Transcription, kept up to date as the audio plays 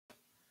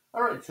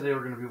All right, today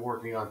we're going to be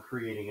working on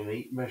creating an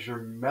 8-measure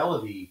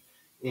melody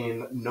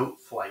in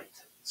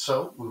Noteflight.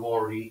 So we've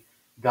already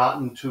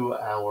gotten to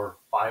our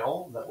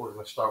file that we're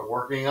going to start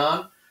working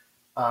on.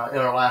 In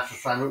our last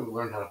assignment, we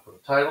learned how to put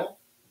a title.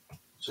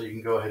 So you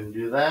can go ahead and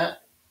do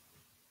that.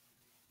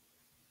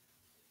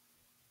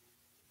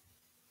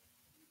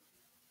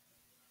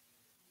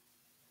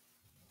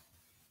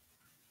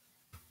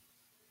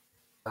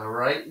 All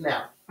right,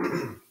 now,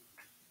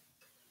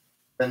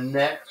 the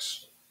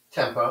next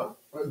thing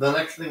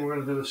we're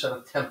going to do is set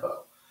a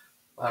tempo.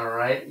 All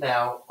right,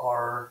 now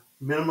our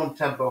minimum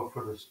tempo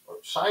for this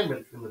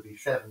assignment is going to be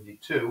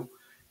 72,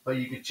 but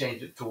you can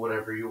change it to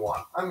whatever you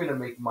want. I'm going to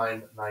make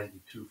mine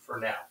 92 for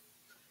now.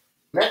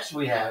 Next,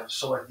 we have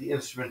select the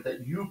instrument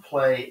that you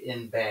play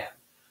in band.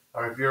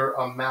 Or if you're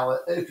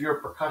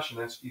a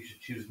percussionist, you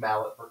should choose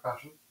mallet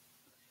percussion.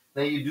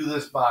 Now you do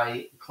this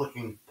by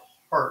clicking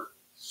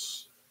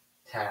Parts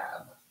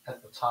tab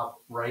at the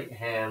top right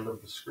hand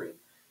of the screen.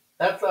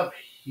 That's up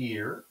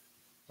here,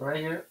 right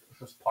here. It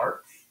says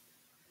Parts.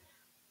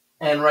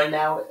 And right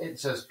now it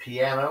says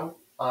piano.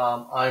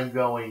 I'm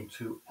going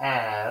to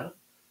add,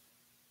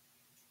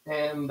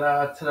 and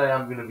today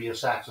I'm going to be a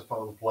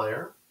saxophone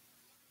player.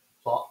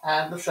 So I'll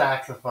add the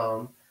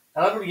saxophone,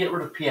 and I'm going to get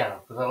rid of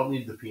piano because I don't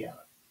need the piano.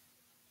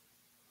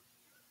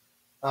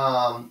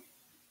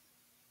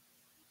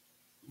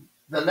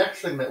 The next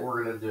thing that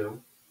we're going to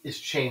do is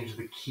change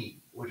the key,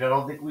 which I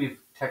don't think we've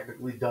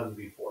technically done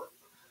before.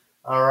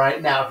 All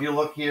right, now if you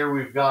look here,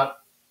 we've got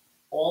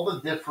all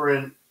the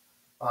different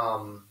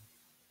toolbars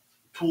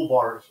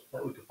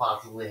that we could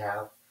possibly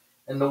have.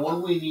 And the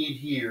one we need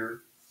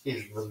here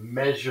is the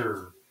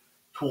measure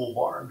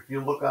toolbar. And if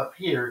you look up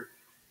here,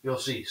 you'll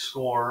see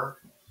score,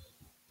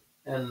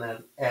 and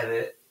then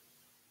edit,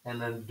 and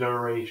then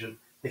duration.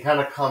 They kind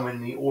of come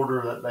in the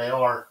order that they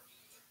are.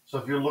 So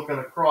if you're looking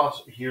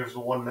across, here's the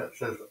one that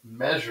says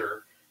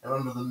measure. And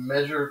under the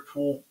measure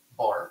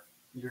toolbar,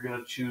 you're going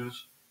to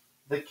choose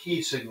the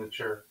key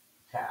signature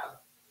tab.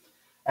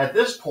 At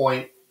this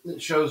point,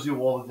 it shows you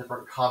all the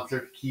different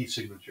concert key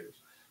signatures.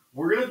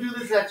 We're going to do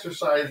this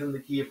exercise in the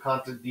key of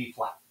concert D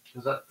flat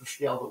because that's the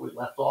scale that we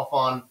left off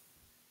on,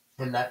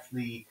 and that's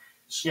the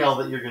scale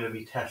that you're going to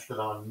be tested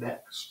on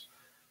next.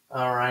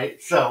 All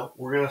right, so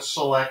we're going to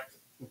select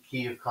the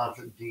key of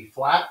concert D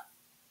flat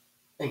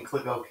and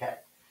click OK.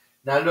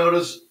 Now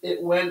notice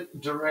it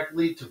went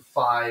directly to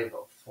 5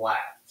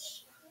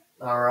 flats.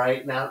 All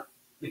right, now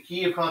the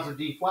key of concert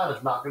D flat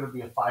is not going to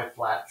be a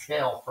 5-flat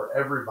scale for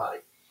everybody.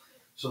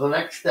 So the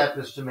next step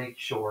is to make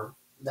sure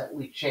that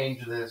we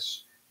change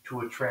this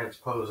to a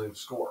transposing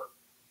score.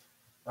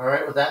 All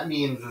right, what that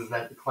means is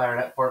that the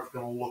clarinet part's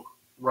going to look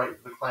right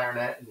to the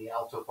clarinet, and the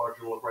alto part's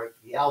going to look right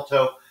to the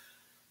alto.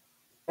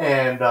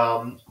 And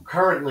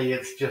currently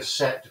it's just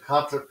set to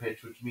concert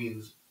pitch, which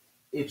means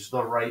it's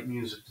the right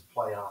music to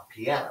play on a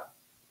piano.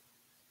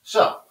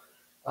 So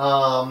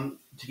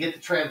to get the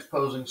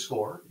transposing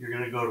score, you're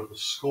going to go to the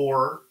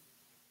score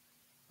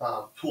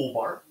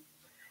toolbar.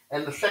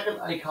 And the second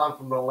icon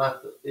from the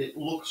left, it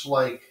looks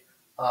like,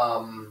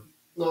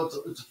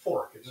 it's a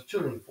fork. It's a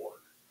tuning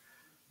fork.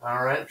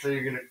 All right, so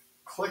you're going to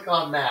click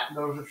on that.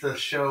 Notice it says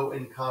show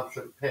in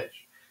concert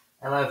pitch.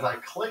 And as I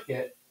click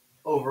it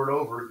over and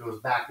over, it goes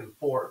back and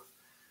forth.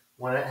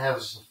 When it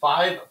has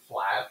 5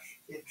 flats,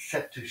 it's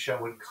set to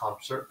show in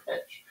concert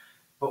pitch.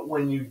 But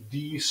when you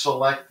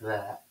deselect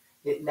that,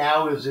 it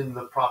now is in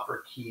the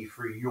proper key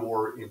for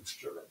your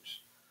instrument.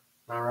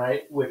 All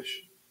right,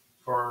 which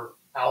for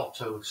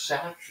alto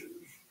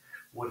saxes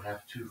would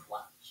have 2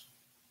 flats.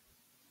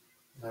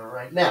 All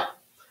right, now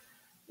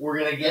we're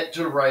going to get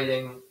to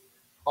writing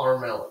our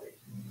melody.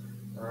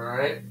 All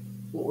right,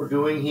 what we're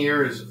doing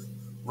here is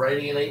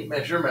writing an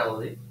 8-measure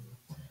melody,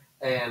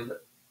 and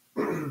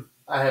I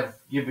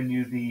have given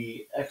you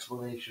the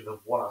explanation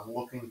of what I'm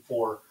looking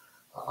for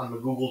on the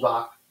Google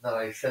Doc that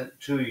I sent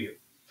to you.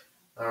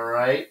 All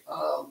right,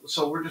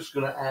 so we're just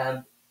going to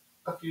add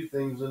a few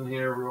things in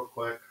here real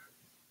quick.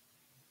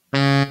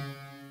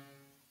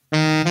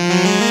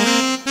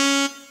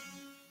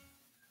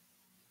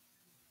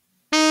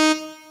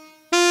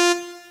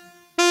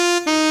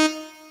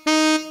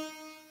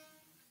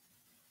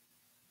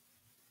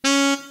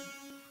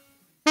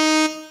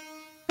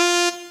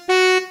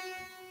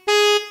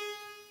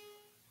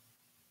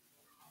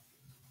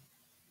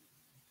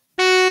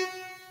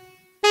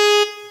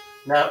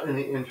 Now, in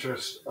the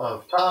interest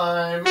of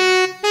time,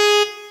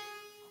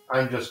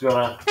 I'm just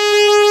gonna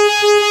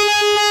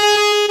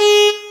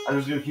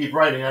keep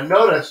writing. Now,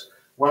 notice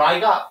when I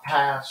got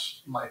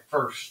past my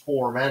first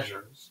 4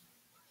 measures,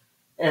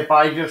 if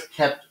I just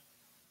kept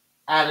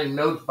adding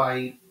notes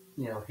by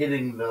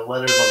hitting the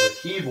letters on the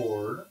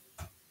keyboard,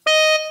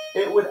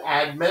 it would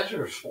add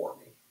measures for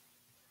me.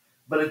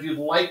 But if you'd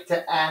like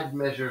to add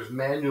measures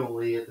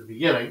manually at the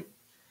beginning,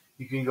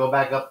 you can go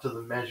back up to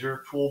the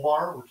measure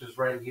toolbar, which is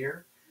right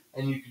here,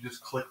 and you can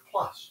just click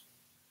plus,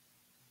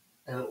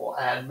 and it will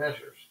add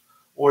measures.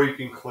 Or you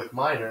can click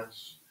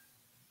minus,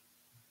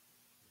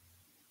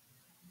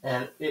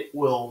 and it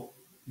will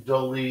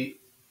delete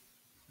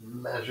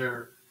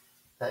measure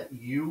that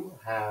you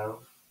have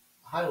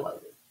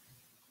highlighted.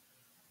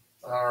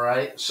 All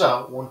right,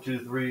 so 1, 2,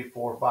 3,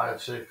 4,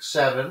 5, 6,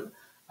 7.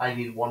 I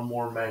need one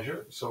more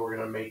measure, so we're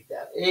going to make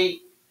that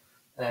 8.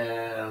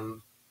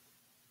 And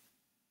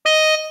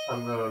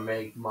I'm going to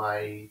make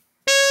my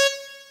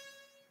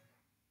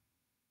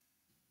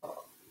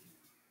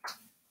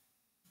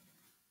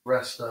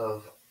rest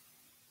of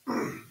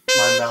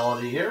my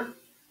melody here.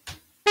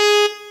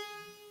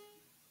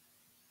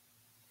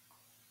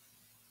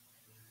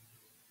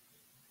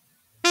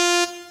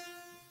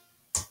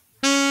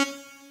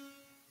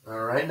 All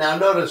right. Now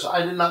notice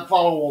I did not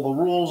follow all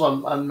the rules.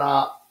 I'm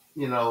not,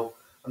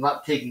 I'm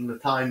not taking the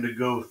time to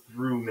go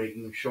through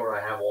making sure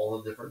I have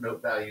all the different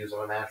note values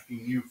I'm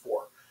asking you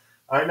for.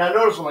 All right. Now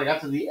notice when I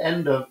got to the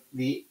end of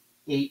the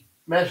 8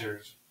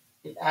 measures,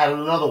 it added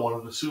another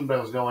one. It assumed I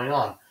was going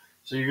on.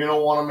 So you're going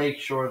to want to make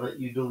sure that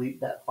you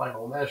delete that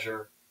final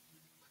measure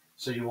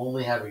so you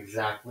only have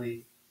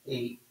exactly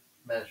 8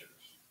 measures.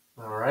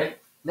 All right.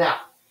 Now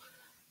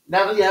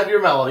that you have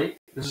your melody,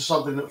 this is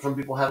something that some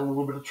people had a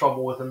little bit of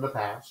trouble with in the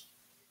past.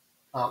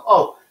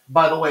 Oh,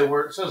 by the way,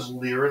 where it says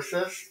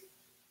lyricist,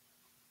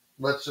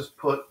 let's just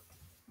put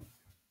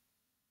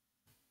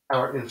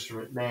our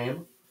instrument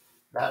name.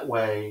 That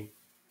way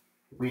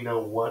we know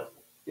what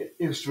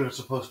instrument is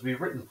supposed to be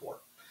written for.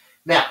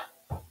 Now,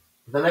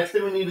 the next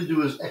thing we need to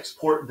do is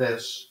export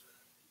this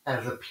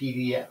as a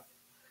PDF.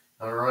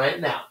 All right.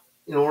 Now,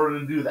 in order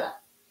to do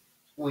that,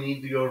 we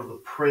need to go to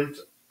the print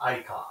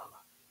icon,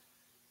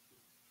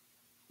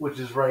 which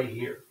is right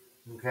here.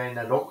 Okay.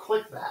 Now, don't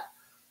click that.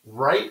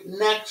 Right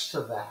next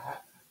to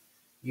that,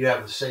 you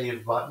have the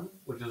save button,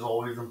 which is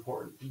always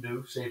important to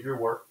do. Save your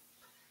work.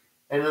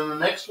 And then the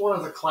next one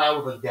is a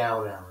cloud with a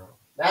down arrow.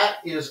 That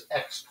is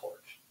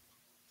export.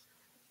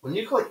 When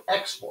you click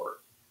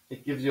export,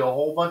 it gives you a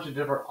whole bunch of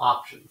different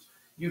options.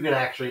 You can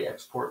actually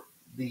export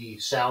the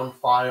sound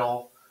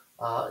file.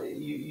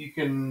 You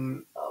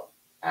can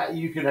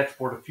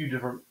export a few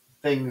different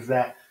things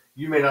that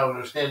you may not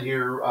understand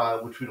here,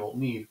 which we don't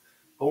need.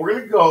 But we're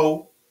going to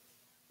go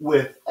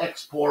with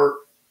export.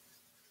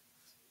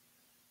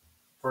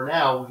 For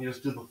now, we can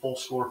just do the full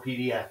score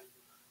PDF.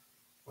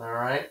 All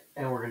right,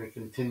 and we're going to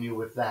continue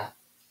with that.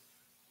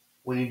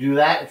 When you do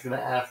that, it's going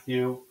to ask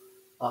you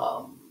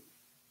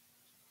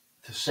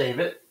to save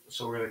it.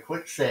 So we're going to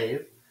click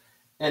save.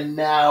 And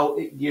now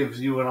it gives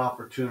you an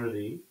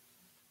opportunity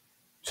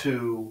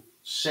to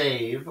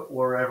save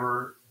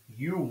wherever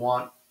you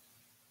want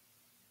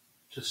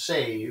to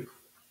save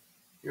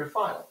your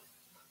file.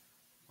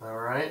 All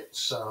right,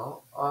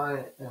 so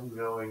I am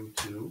going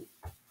to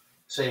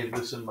save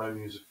this in my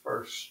Music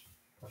First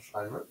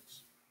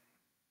assignments.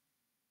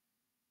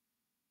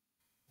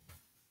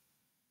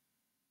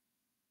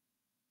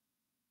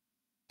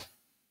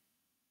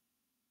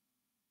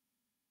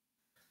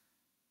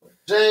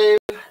 Save,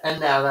 and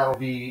now that'll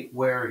be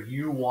where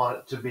you want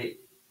it to be.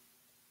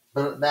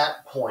 But at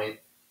that point,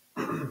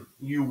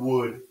 you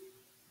would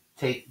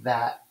take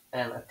that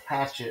and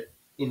attach it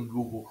in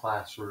Google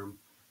Classroom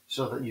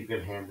so that you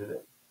can hand it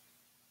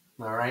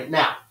in. All right,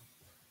 now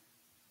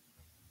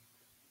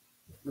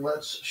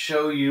let's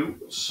show you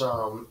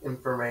some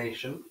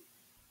information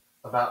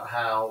about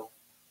how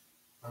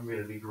I'm going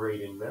to be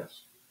grading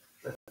this.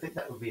 I think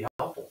that would be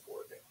helpful for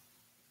you.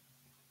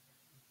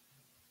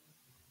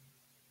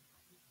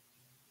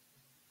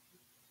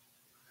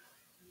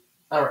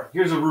 All right,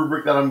 here's a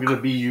rubric that I'm going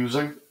to be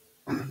using.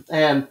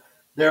 And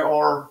there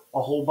are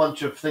a whole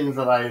bunch of things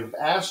that I've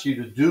asked you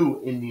to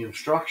do in the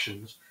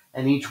instructions,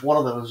 and each one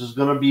of those is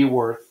going to be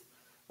worth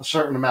a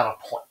certain amount of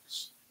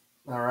points.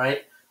 All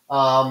right.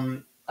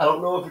 I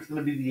don't know if it's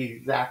going to be the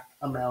exact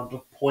amount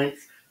of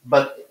points,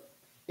 but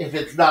if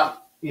it's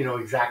not,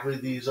 exactly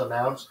these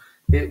amounts,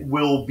 it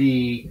will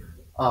be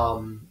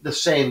the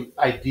same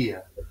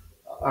idea.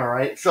 All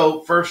right.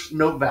 So first,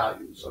 note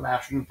values. I'm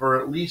asking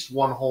for at least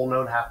one whole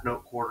note, half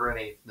note, quarter, and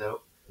eighth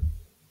note.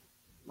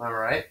 All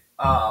right.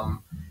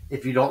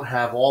 If you don't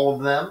have all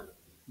of them,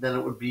 then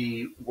it would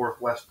be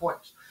worth less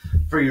points.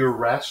 For your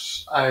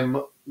rests,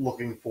 I'm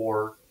looking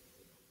for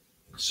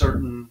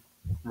certain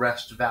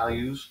rest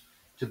values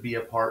to be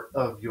a part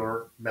of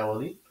your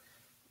melody.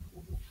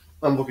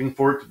 I'm looking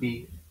for it to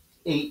be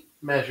 8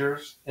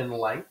 measures in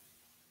length.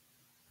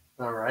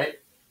 All right.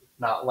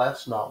 Not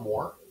less, not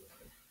more.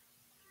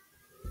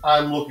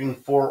 I'm looking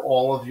for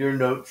all of your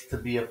notes to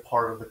be a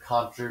part of the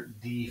concert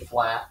D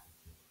flat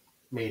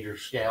major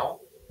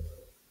scale.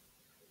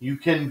 You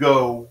can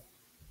go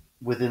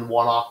within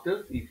 1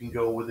 octave. You can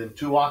go within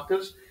 2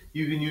 octaves.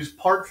 You can use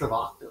parts of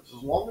octaves.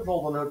 As long as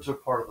all the notes are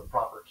part of the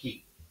proper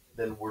key,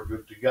 then we're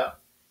good to go.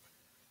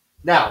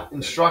 Now,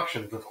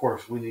 instructions, of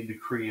course, we need to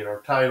create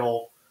our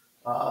title,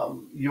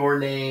 your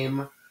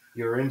name,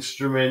 your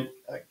instrument,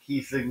 a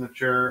key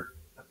signature,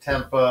 a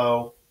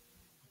tempo,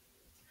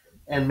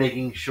 and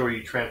making sure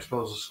you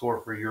transpose a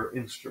score for your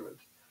instrument.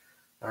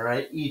 All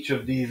right. Each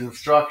of these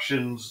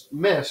instructions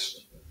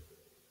missed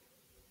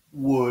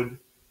would,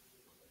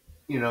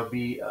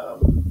 be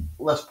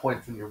less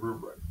points in your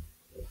rubric.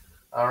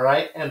 All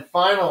right. And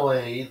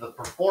finally, the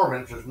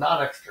performance is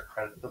not extra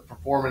credit. The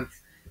performance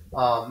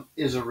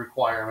is a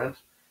requirement.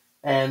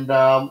 And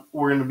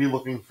we're going to be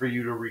looking for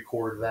you to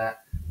record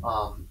that.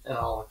 And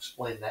I'll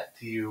explain that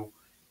to you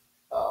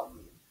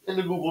in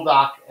the Google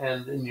Doc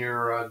and in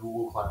your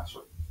Google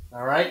Classroom.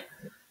 All right?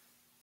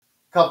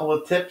 Couple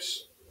of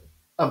tips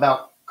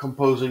about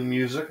composing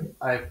music.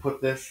 I've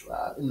put this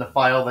in the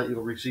file that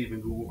you'll receive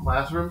in Google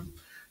Classroom.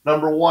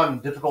 Number one,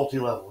 difficulty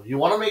level. You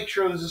want to make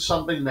sure this is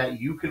something that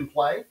you can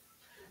play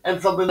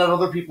and something that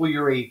other people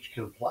your age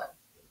can play.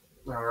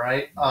 All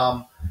right?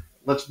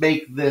 Let's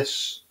make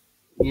this,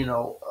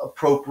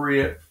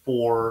 appropriate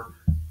for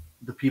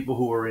the people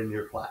who are in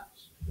your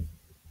class.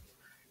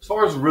 As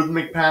far as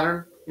rhythmic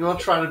pattern, you want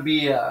to try to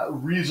be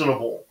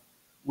reasonable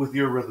with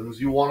your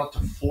rhythms. You want it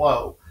to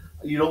flow.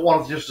 You don't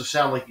want it just to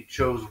sound like you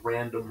chose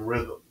random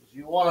rhythms.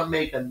 You want to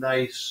make a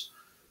nice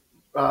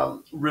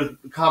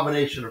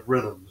combination of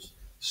rhythms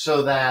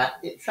so that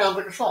it sounds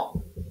like a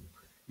song.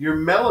 Your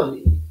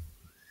melody,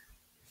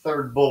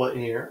 third bullet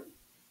here,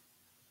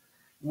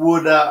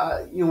 would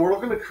we're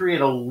looking to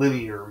create a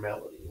linear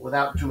melody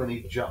without too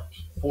many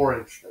jumps. For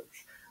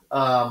instance,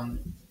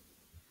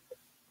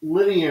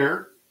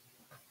 linear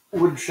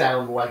would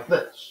sound like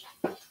this.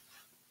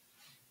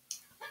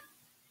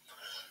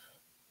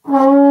 All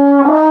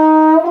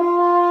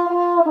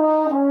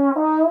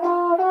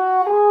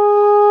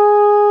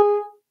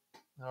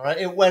right,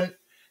 it went,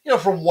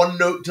 from one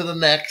note to the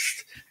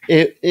next.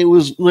 It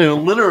was,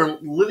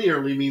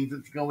 linearly means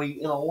it's going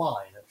in a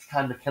line. It's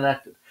kind of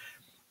connected.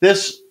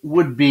 This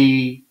would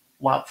be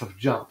lots of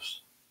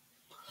jumps.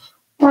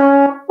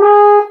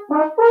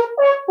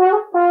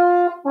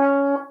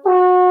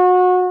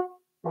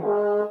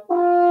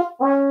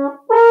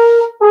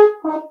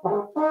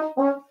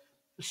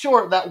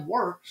 Sure, that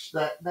works.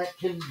 That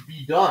can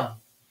be done.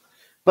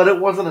 But it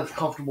wasn't as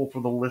comfortable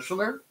for the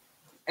listener.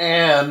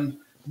 And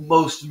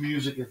most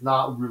music is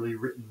not really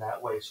written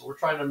that way. So we're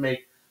trying to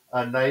make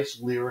a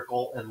nice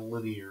lyrical and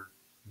linear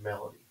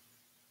melody.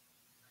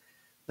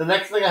 The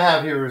next thing I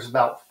have here is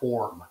about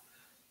form.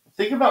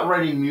 Think about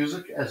writing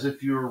music as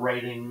if you were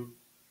writing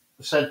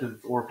a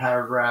sentence or a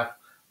paragraph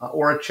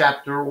or a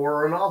chapter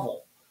or a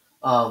novel.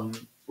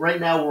 Right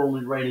now we're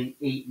only writing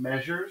 8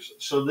 measures,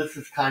 so this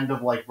is kind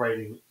of like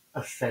writing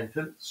a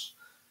sentence.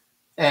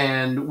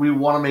 And we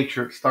want to make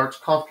sure it starts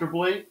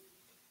comfortably.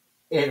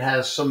 It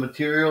has some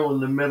material in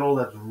the middle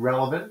that's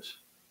relevant.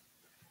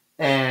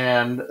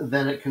 And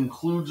then it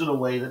concludes in a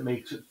way that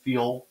makes it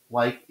feel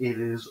like it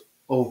is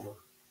over.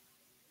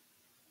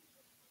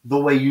 The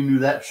way you knew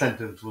that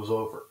sentence was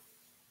over.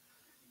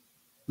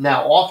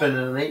 Now, often in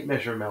an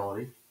 8-measure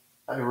melody,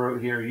 I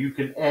wrote here, you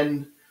can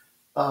end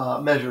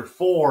measure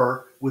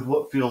 4 with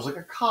what feels like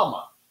a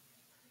comma.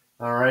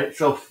 All right.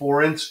 So,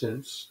 for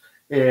instance,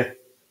 if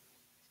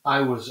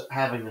I was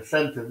having a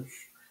sentence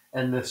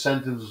and this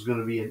sentence was going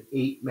to be an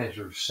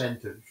 8-measure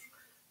sentence,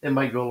 it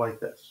might go like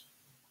this.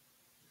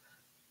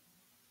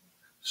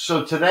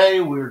 So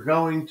today we're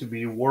going to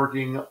be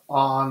working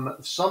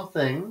on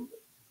something,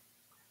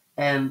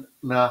 and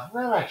no,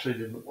 that actually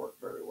didn't work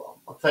very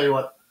well. I'll tell you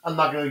what, I'm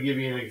not going to give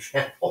you an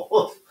example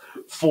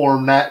of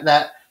form.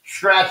 That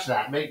scratch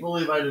that. Make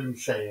believe I didn't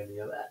say any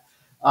of that.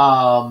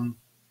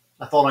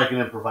 I thought I could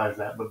improvise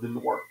that, but it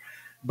didn't work.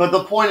 But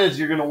the point is,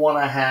 you're going to want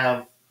to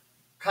have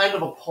kind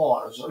of a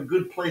pause, a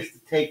good place to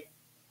take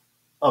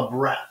a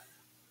breath.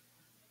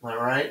 All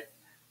right?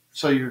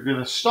 So you're going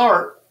to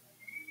start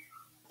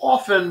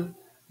often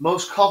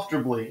most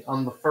comfortably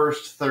on the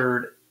first,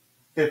 third,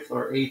 fifth,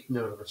 or eighth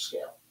note of a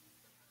scale.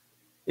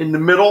 In the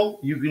middle,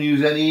 you can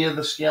use any of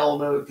the scale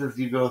notes as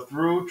you go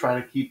through,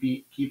 try to keep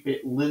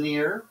it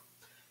linear.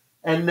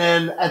 And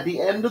then at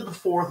the end of the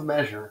fourth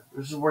measure,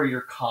 this is where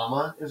your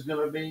comma is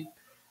going to be.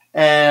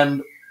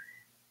 And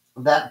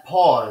that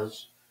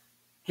pause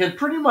can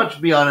pretty much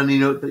be on any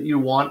note that you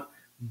want.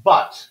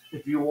 But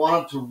if you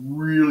want it to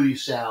really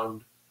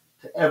sound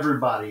to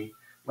everybody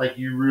like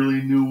you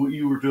really knew what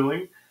you were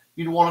doing,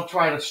 you'd want to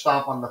try to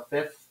stop on the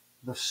fifth,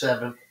 the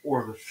seventh,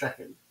 or the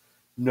second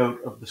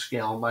note of the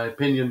scale. In my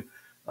opinion,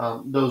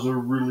 those are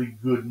really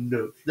good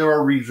notes. There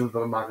are reasons that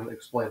I'm not going to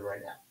explain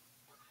right now.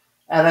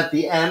 And at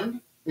the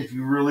end, if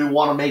you really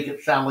want to make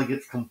it sound like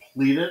it's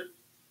completed,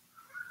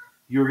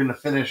 you're going to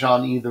finish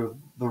on either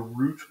the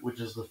root, which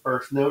is the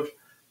first note,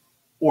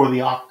 or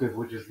the octave,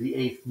 which is the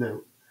eighth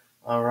note.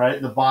 All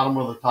right, the bottom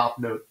or the top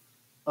note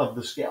of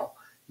the scale.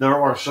 There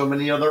are so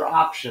many other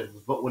options,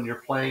 but when you're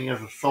playing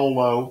as a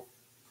solo,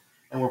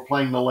 and we're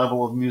playing the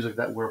level of music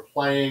that we're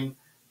playing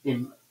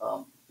in,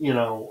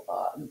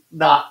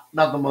 not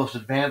the most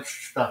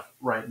advanced stuff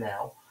right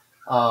now,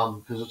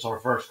 because it's our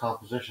first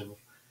composition.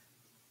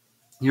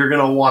 You're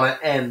going to want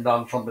to end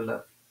on something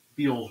that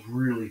feels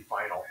really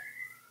final.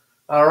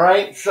 All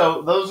right,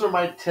 so those are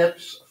my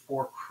tips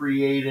for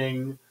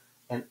creating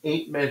an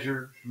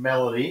 8-measure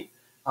melody,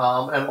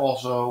 and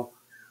also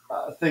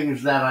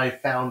things that I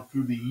found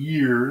through the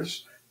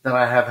years that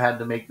I have had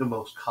to make the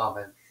most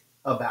comments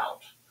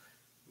about.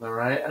 All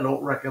right, I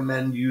don't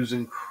recommend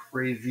using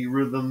crazy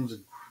rhythms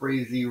and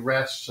crazy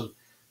rests and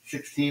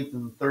 16th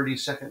and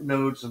 32nd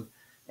notes and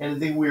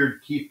anything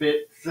weird. Keep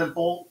it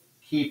simple.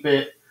 Keep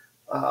it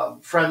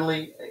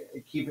friendly.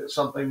 Keep it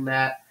something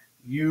that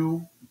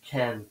you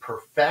can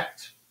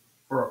perfect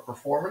for a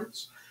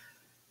performance,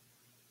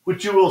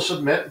 which you will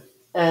submit,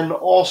 and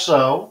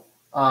also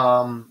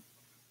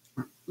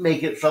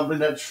make it something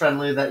that's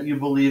friendly that you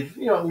believe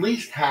at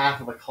least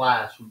half of the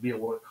class would be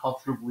able to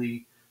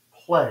comfortably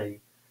play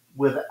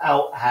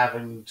without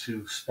having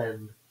to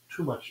spend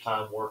too much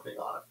time working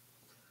on it.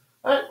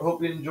 All right,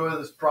 hope you enjoy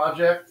this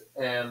project,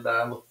 and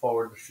I look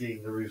forward to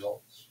seeing the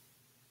results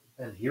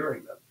and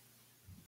hearing them.